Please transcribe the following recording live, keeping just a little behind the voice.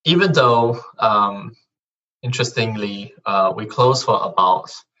even though, interestingly, we closed for about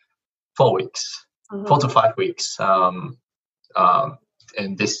 4 weeks, 4 to 5 weeks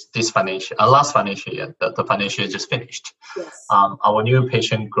in this financial, last financial year. The financial year just finished. Yes. Our new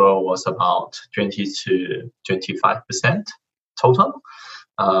patient growth was about 20 to 25% total,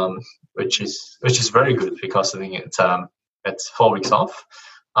 which is very good because I think it's 4 weeks off,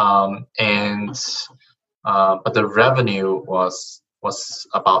 but the revenue was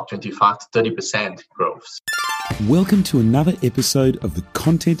about 25 to 30% growth. Welcome to another episode of the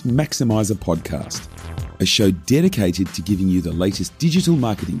Content Maximizer podcast, a show dedicated to giving you the latest digital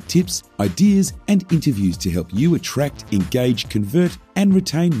marketing tips, ideas, and interviews to help you attract, engage, convert, and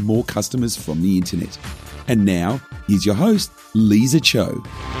retain more customers from the internet. And now, here's your host, Lisa Cho.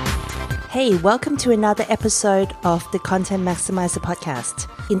 Hey, welcome to another episode of the Content Maximizer podcast.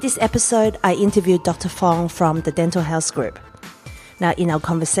 In this episode, I interviewed Dr. Fong from the Dental Health Group. Now, in our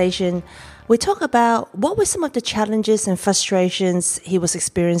conversation, we talk about what were some of the challenges and frustrations he was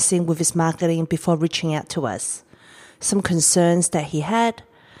experiencing with his marketing before reaching out to us, some concerns that he had,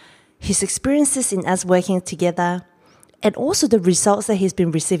 his experiences in us working together, and also the results that he's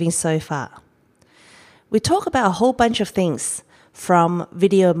been receiving so far. We talk about a whole bunch of things, from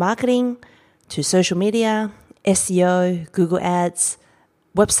video marketing to social media, SEO, Google Ads,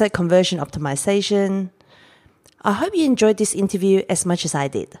 website conversion optimization. I hope you enjoyed this interview as much as I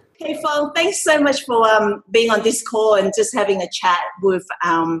did. Hey, Fong, thanks so much for being on this call and just having a chat with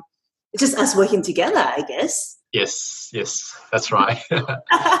just us working together, I guess. Yes, that's right.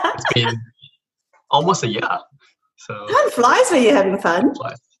 It's been almost a year. So time flies when you're having fun.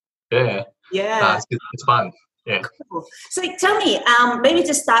 Yeah. It's fun. Yeah. Cool. So tell me, maybe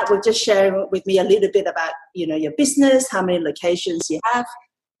to start with, just sharing with me a little bit about your business, how many locations you have.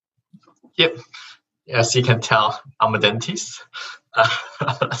 Yep. As you can tell, I'm a dentist.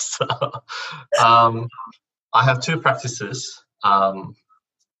 So I have two practices.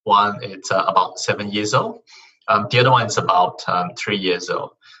 One is about 7 years old. The other one is about 3 years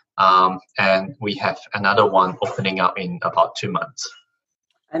old. And we have another one opening up in about 2 months.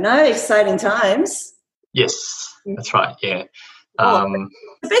 I know, exciting times. Yes, that's right. Yeah. So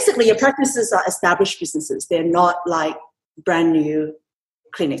basically, your practices are established businesses. They're not like brand new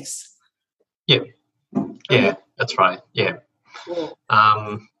clinics. Yeah, that's right. Yeah. Cool.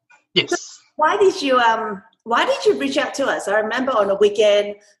 Yes. So why did you reach out to us? I remember on a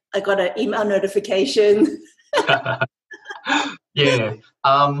weekend I got an email notification. Yeah.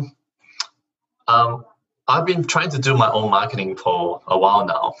 I've been trying to do my own marketing for a while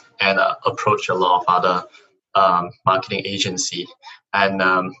now, and approach a lot of other marketing agency, and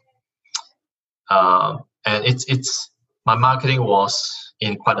it's my marketing was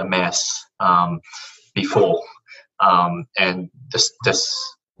in quite a mess before, and there's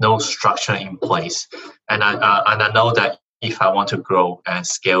no structure in place, and I know that if I want to grow and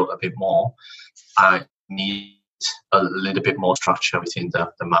scale a bit more, I need a little bit more structure within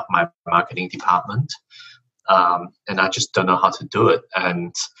my marketing department. And I just don't know how to do it,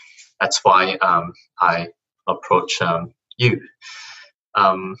 and that's why I approach you.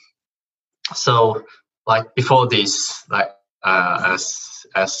 So, like before this,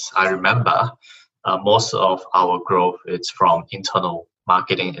 as I remember, most of our growth is from internal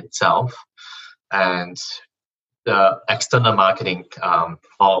marketing itself, and the external marketing,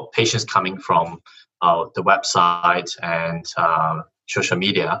 or patients coming from the website and social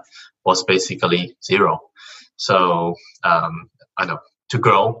media was basically zero. So I know to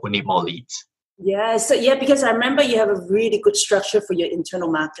grow, we need more leads. Yeah. So because I remember you have a really good structure for your internal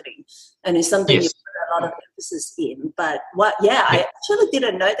marketing, and it's something you put a lot of emphasis in. But I actually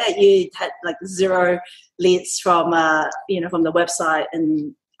didn't know that you had like zero leads from from the website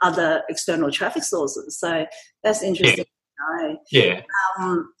and other external traffic sources. So that's interesting. Yeah.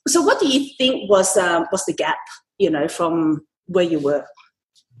 So what do you think was the gap, from where you were?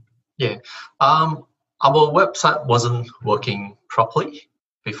 Yeah. Our website wasn't working properly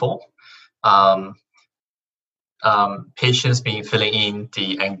before. Patients been filling in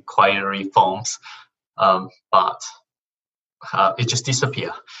the inquiry forms, but it just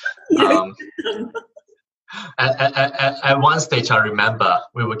disappeared. At one stage, I remember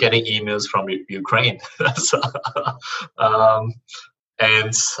we were getting emails from Ukraine.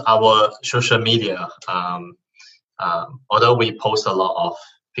 And our social media, although we post a lot of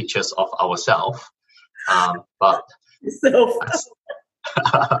pictures of ourselves, but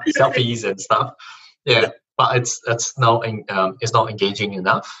selfies and stuff. Yeah, but it's not engaging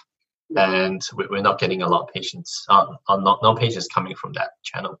enough, and we're not getting a lot of patients. No patients coming from that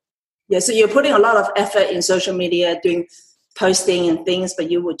channel. Yeah, so you're putting a lot of effort in social media, doing posting and things,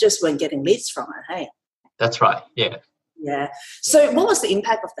 but you weren't getting leads from it, hey? That's right, yeah. Yeah. So what was the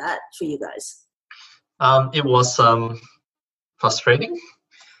impact of that for you guys? It was frustrating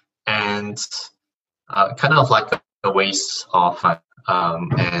and kind of like a waste of time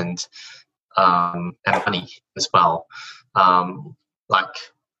and money as well. There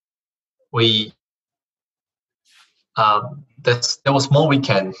was more we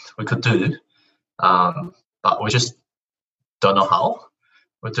could do, but we just don't know how.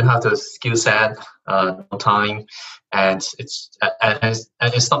 We don't have the skill set, no time, and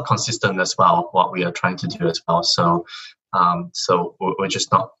it's not consistent as well. What we are trying to do as well, so we're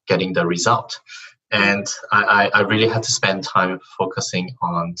just not getting the result. And I really had to spend time focusing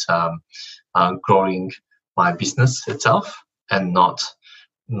on growing my business itself, and not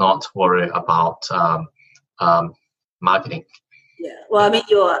worry about marketing. Yeah. Well, I mean,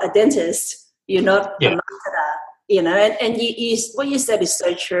 you're a dentist. You're not a marketer. And you what you said is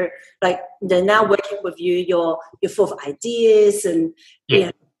so true. Like, they're now working with you, you're full of ideas, and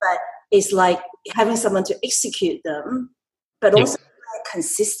but it's like having someone to execute them, but also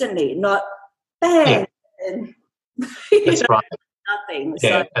consistently, not bang and that's right. nothing.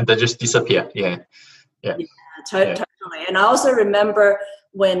 Yeah, so, and they just disappear. Yeah. Totally. And I also remember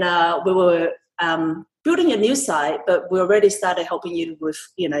when we were building a new site, but we already started helping you with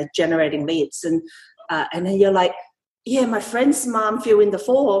generating leads, and then you're like, yeah, my friend's mom filled in the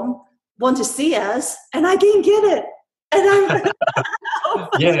form, want to see us, and I didn't get it. And I'm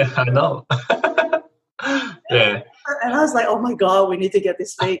yeah, I know. Yeah. And I was like, oh my God, we need to get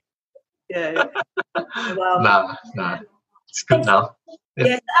this fixed. Yeah. Nah. It's good now.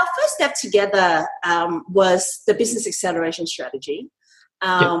 Yeah. Our first step together was the business acceleration strategy.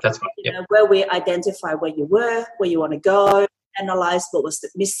 That's right. Where we identify where you were, where you want to go, analyze what was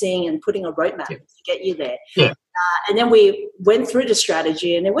missing, and putting a roadmap to get you there. Yeah. And then we went through the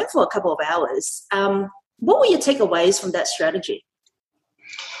strategy, and it went for a couple of hours. What were your takeaways from that strategy?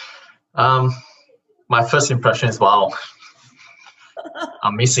 My first impression is, wow,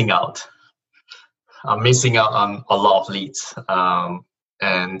 I'm missing out. I'm missing out on a lot of leads.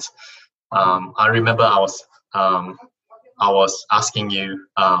 And I remember I was asking you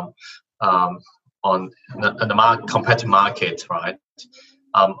on the competitive market, right?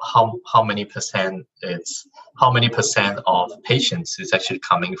 How many percent of patients is actually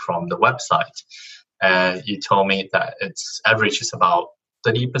coming from the website? And you told me that its average is about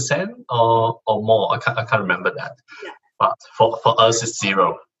 30% or more. I can't remember that. Yeah. But for us, it's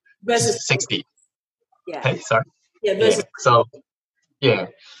 0. Versus 60. Yeah. Hey, sorry. Yeah. Versus. Yeah.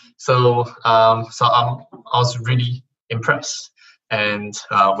 So I was really impressed and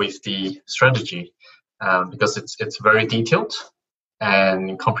with the strategy because it's very detailed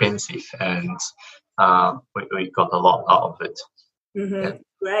and comprehensive, and we got a lot out of it. Mm-hmm. Yeah.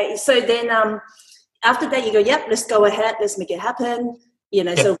 Great. So then after that, you go, yep, let's go ahead, let's make it happen.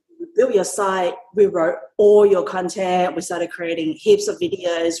 So we built your site, we wrote all your content, we started creating heaps of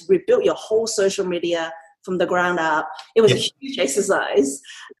videos, we built your whole social media from the ground up. It was a huge exercise.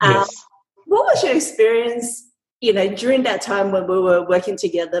 Yes. What was your experience, during that time when we were working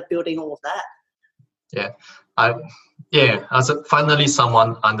together, building all of that? As finally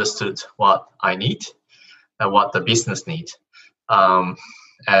someone understood what I need and what the business needs.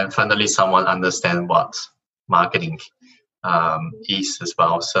 And finally someone understand what marketing is as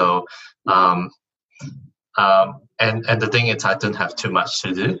well. So and the thing is, I don't have too much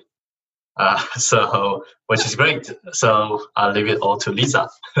to do. So which is great. So I'll leave it all to Lisa.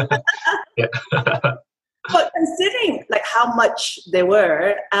 Yeah. But considering like how much there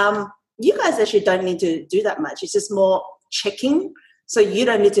were, you guys actually don't need to do that much. It's just more checking. So you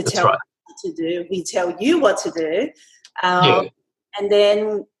don't need to tell us what to do. We tell you what to do. And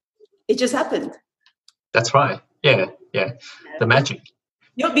then it just happened. That's right. Yeah. The magic.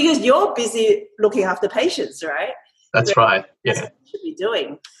 Because you're busy looking after patients, right? That's right. Yeah. That's what you should be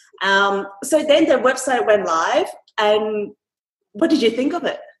doing. So then the website went live, and what did you think of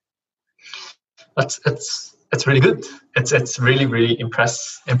it? It's really good. It's really, really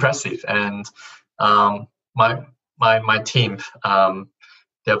impressive, and my team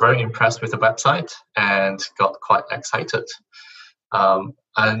they're very impressed with the website and got quite excited.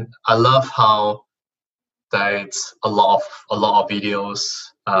 And I love how there's a lot of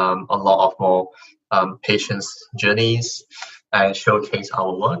videos, a lot of more patients' journeys, and showcase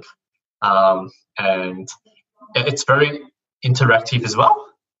our work. And it's very interactive as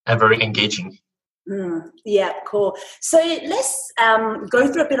well, and very engaging. Yeah, cool. So let's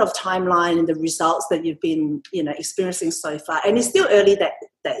go through a bit of timeline and the results that you've been, experiencing so far. And it's still early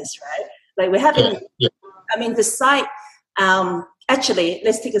days, right? Like we haven't. Yeah. I mean, the site Actually,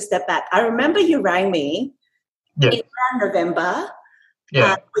 let's take a step back. I remember you rang me in around November.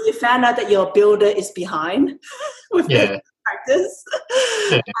 When you found out that your builder is behind with the practice.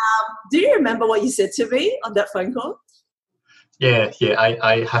 Do you remember what you said to me on that phone call?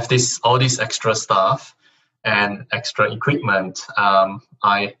 I have all this extra stuff and extra equipment.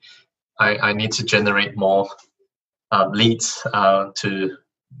 I need to generate more leads to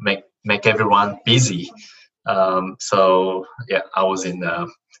make everyone busy. So I was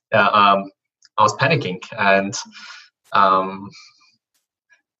I was panicking, and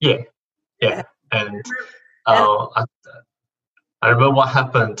and I remember what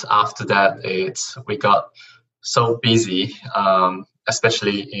happened after that. We got so busy,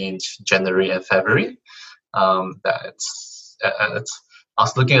 especially in January and February. I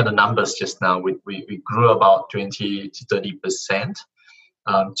was looking at the numbers just now. We grew about 20 to 30%,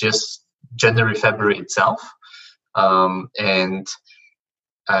 just January, February itself. And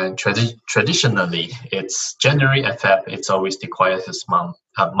traditionally, it's January and Feb. It's always the quietest month.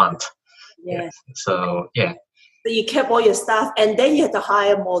 Yes. So So you kept all your staff, and then you had to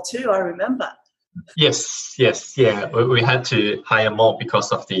hire more too. I remember. Yes. We had to hire more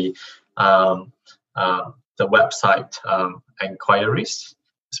because of the website inquiries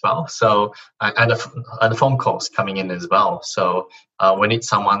as well. So and the phone calls coming in as well. So we need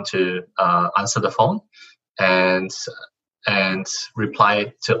someone to answer the phone and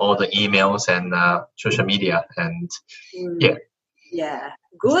reply to all the emails and social media and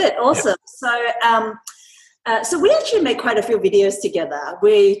good, awesome. So we actually made quite a few videos together.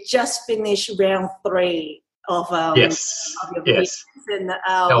 We just finished round 3 of your videos. And,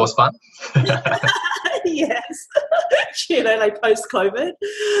 that was fun. Yes, like post-COVID,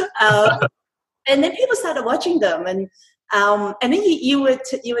 and then people started watching them, and then you were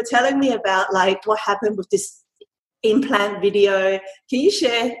telling me about like what happened with this implant video. Can you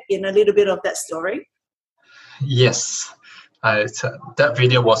share a little bit of that story? Yes, that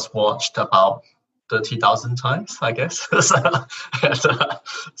video was watched about 30,000 times, I guess. We're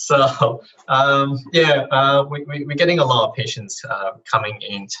getting a lot of patients coming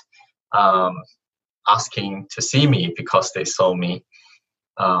in, asking to see me because they saw me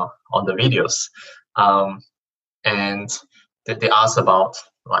on the videos, and they ask about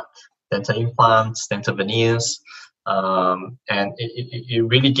like dental implants, dental veneers, and it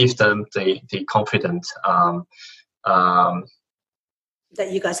really gives them the confidence that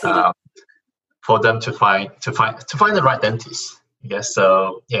you guys can do. For them to find the right dentist. Yes.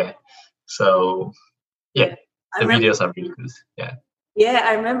 So the videos are really good. Yeah,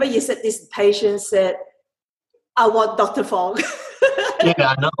 I remember you said this patient said, "I want Dr. Fong."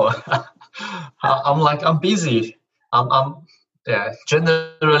 I know. I'm busy.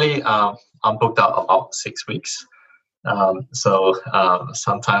 Generally I'm booked out about 6 weeks. So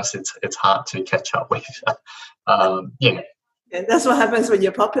sometimes it's hard to catch up with. And that's what happens when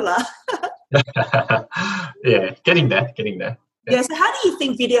you're popular. Getting there. So how do you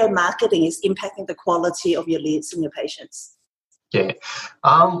think video marketing is impacting the quality of your leads and your patients?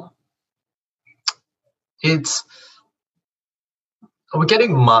 We're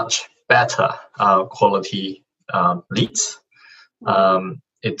getting much better quality leads.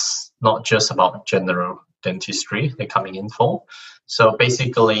 It's not just about general dentistry they're coming in for. So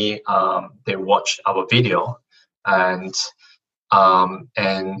basically, they watch our video and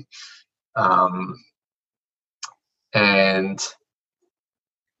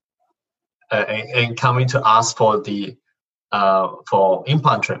coming to ask for the for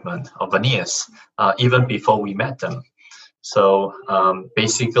implant treatment or veneers even before we met them. So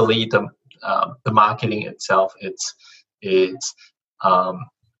basically, the marketing itself, it's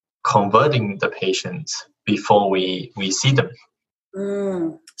converting the patients before we see them.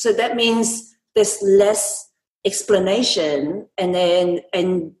 So that means there's less explanation,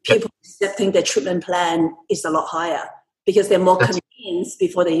 and people accepting the treatment plan is a lot higher because they're more convinced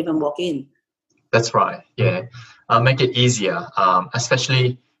before they even walk in. That's right. Make it easier,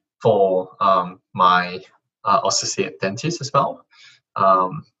 especially for my associate dentist as well,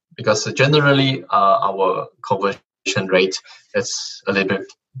 because generally our conversion rate is a little bit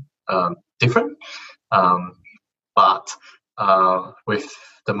different, but with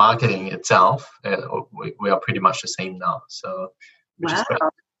the marketing itself, we are pretty much the same now. So, wow,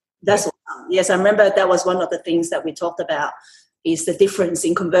 that's awesome. Yes, I remember that was one of the things that we talked about is the difference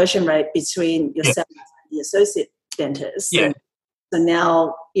in conversion rate between yourself and the associate dentist. Yeah. So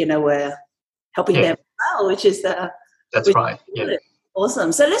now we're helping them as well, which is that's right. Yeah.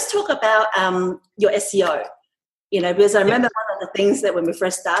 Awesome. So let's talk about your SEO. Because I remember one of the things that when we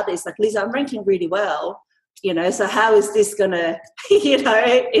first started is like, Lisa, I'm ranking really well So how is this going to,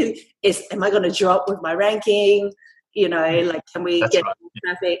 am I going to drop with my ranking? Like, can we That's get right. more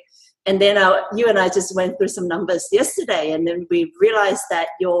traffic? And then you and I just went through some numbers yesterday, and then we realized that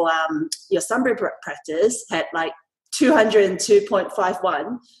your Sunbury practice had like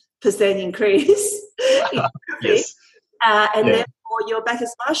 202.51% increase. Yes. And then for your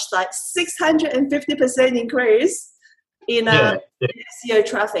Bacchus Marsh site, 650% increase in SEO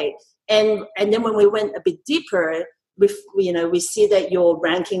traffic. And then when we went a bit deeper, we see that your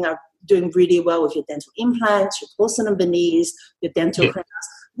ranking are doing really well with your dental implants, your porcelain veneers, your dental crowns,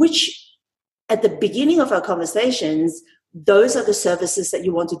 which at the beginning of our conversations, those are the services that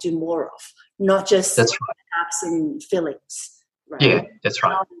you want to do more of, not just apps and fillings. Right? Yeah, that's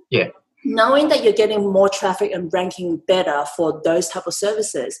right. Knowing that you're getting more traffic and ranking better for those type of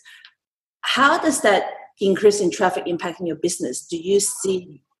services, how does that increase in traffic impacting your business? Do you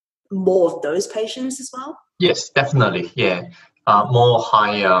see more of those patients as well? Yes, definitely. Yeah. More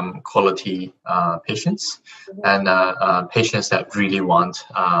high quality patients and patients that really want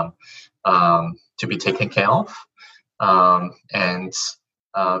to be taken care of. And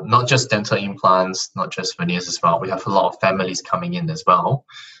not just dental implants, not just veneers as well. We have a lot of families coming in as well.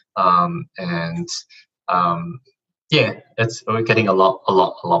 We're getting a lot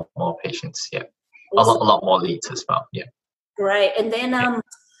more patients. Yeah. Awesome. A lot more leads as well. Yeah. Great. And then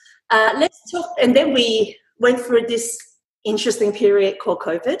let's talk. And then we went through this interesting period called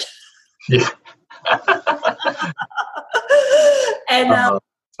COVID. Yeah. And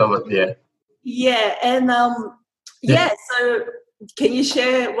so can you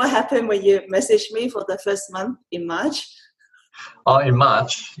share what happened when you messaged me for the first month in March? Oh, in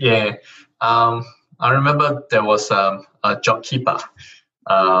March, yeah. I remember there was a JobKeeper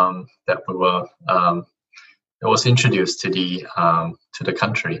that we were. It was introduced to the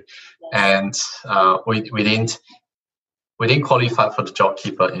country, and we didn't qualify for the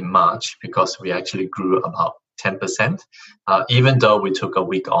JobKeeper in March because we actually grew about 10%, even though we took a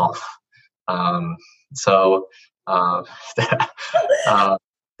week off. That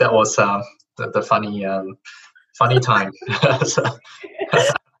was the funny time.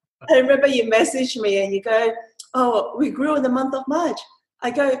 I remember you messaged me and you go, "Oh, we grew in the month of March." I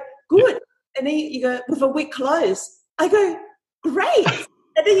go, "Good." And then you go, "With a week closed." I go, "Great."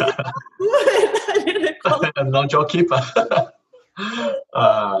 And then you go, "Good." No JobKeeper.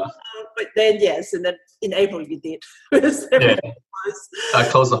 But then, yes, and then in April you did. I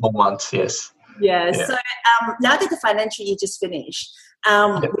closed the whole month, yes. Yeah. So now that the financial year just finished,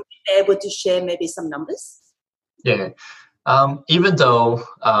 would you be able to share maybe some numbers? Yeah. Even though,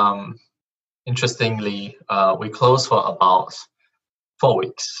 interestingly, we closed for about 4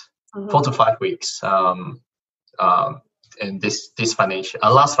 weeks, 4 to 5 weeks in this financial,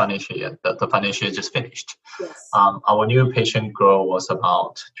 last financial year, the financial year just finished. Yes. Our new patient growth was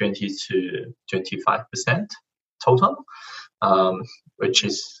about 20 to 25% total, which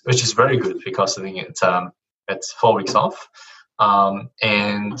is very good because I think it's 4 weeks off, but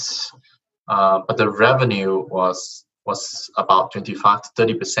the revenue was about 25 to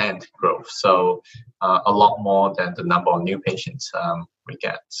 30% growth, so a lot more than the number of new patients we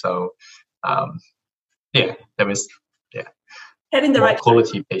get. So there was having the more right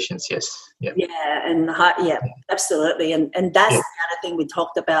quality patients. Yes. Absolutely. And that's the other thing we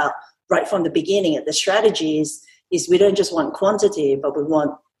talked about right from the beginning. At the strategy is we don't just want quantity, but we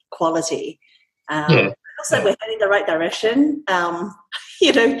want quality. It looks like we're heading the right direction.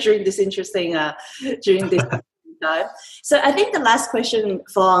 During this interesting time. So I think the last question,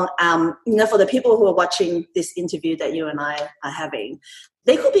 Fong, for the people who are watching this interview that you and I are having,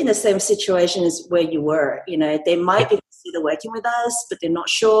 they could be in the same situation as where you were. They might be consider working with us, but they're not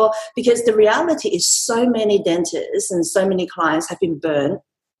sure, because the reality is so many dentists and so many clients have been burned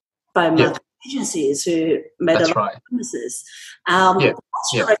by marketing agencies who made a lot of promises.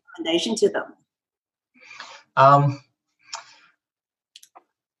 What's your recommendation to them?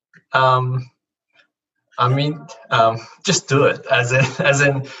 Just do it. As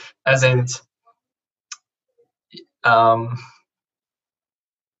in,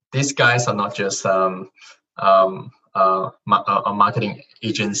 these guys are not just a marketing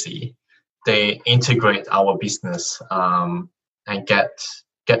agency. They integrate our business and get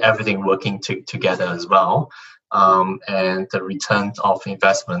everything working together as well. And the return of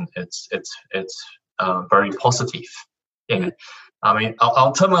investment, it's very positive. Yeah.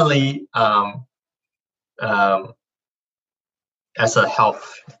 Ultimately, as a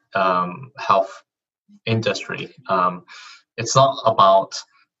health industry, it's not a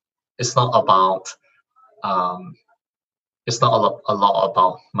lot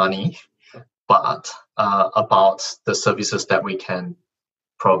about money, but about the services that we can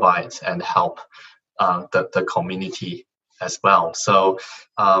provide and help the community as well. So,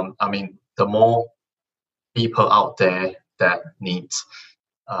 the more people out there that need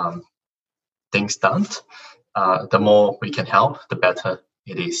things done, the more we can help, the better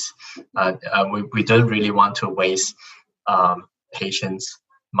it is. We don't really want to waste patients'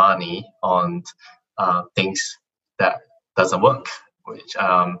 money on things that doesn't work, which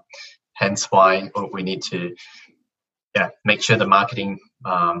hence why we need to make sure the marketing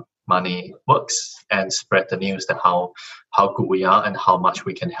money works and spread the news that how good we are and how much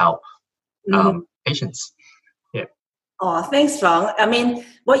we can help patients. Oh, thanks, Fong. I mean,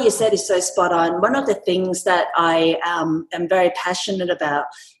 what you said is so spot on. One of the things that I am very passionate about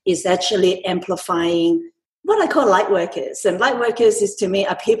is actually amplifying what I call light workers. And light workers is, to me,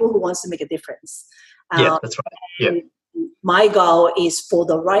 are people who wants to make a difference. Yeah, that's right. Yeah. My goal is for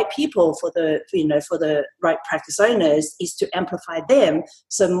the right people, for the right practice owners, is to amplify them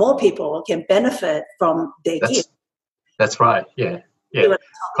so more people can benefit from their gift. That's right. Yeah. We want to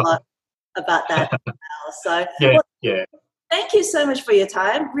talk a lot about that as well. So, thank you so much for your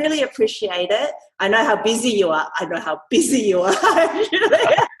time. Really appreciate it. I know how busy you are.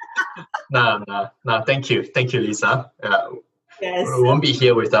 No. Thank you, Lisa. Yes. We won't be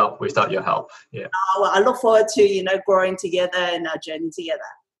here without your help. Yeah. Oh, well, I look forward to growing together and our journey together.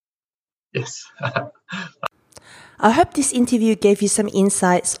 Yes. I hope this interview gave you some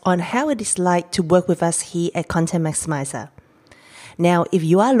insights on how it is like to work with us here at Content Maximizer. Now, if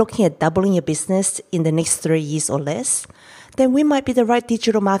you are looking at doubling your business in the next 3 years or less, then we might be the right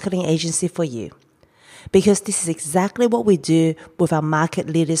digital marketing agency for you. Because this is exactly what we do with our Market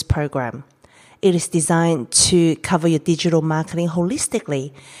Leaders program. It is designed to cover your digital marketing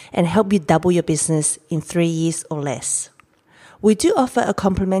holistically and help you double your business in 3 years or less. We do offer a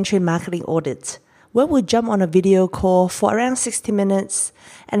complimentary marketing audit where we'll jump on a video call for around 60 minutes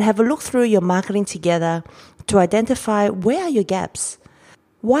and have a look through your marketing together to identify where are your gaps,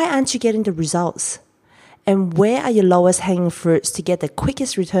 why aren't you getting the results, and where are your lowest hanging fruits to get the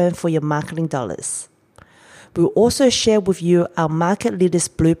quickest return for your marketing dollars. We'll also share with you our Market Leaders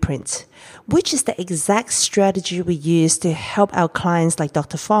Blueprint, which is the exact strategy we use to help our clients like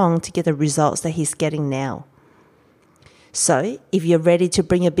Dr. Fong to get the results that he's getting now. So, if you're ready to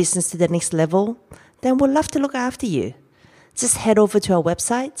bring your business to the next level, then we'd love to look after you. Just head over to our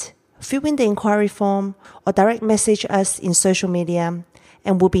website, fill in the inquiry form, or direct message us in social media,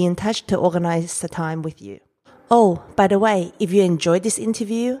 and we'll be in touch to organize the time with you. Oh, by the way, if you enjoyed this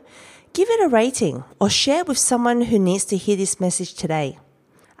interview, give it a rating or share with someone who needs to hear this message today.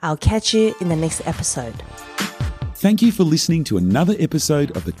 I'll catch you in the next episode. Thank you for listening to another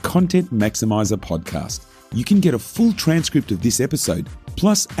episode of the Content Maximizer podcast. You can get a full transcript of this episode,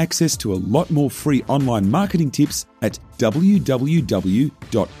 plus access to a lot more free online marketing tips at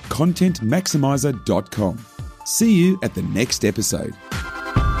www.contentmaximizer.com. See you at the next episode.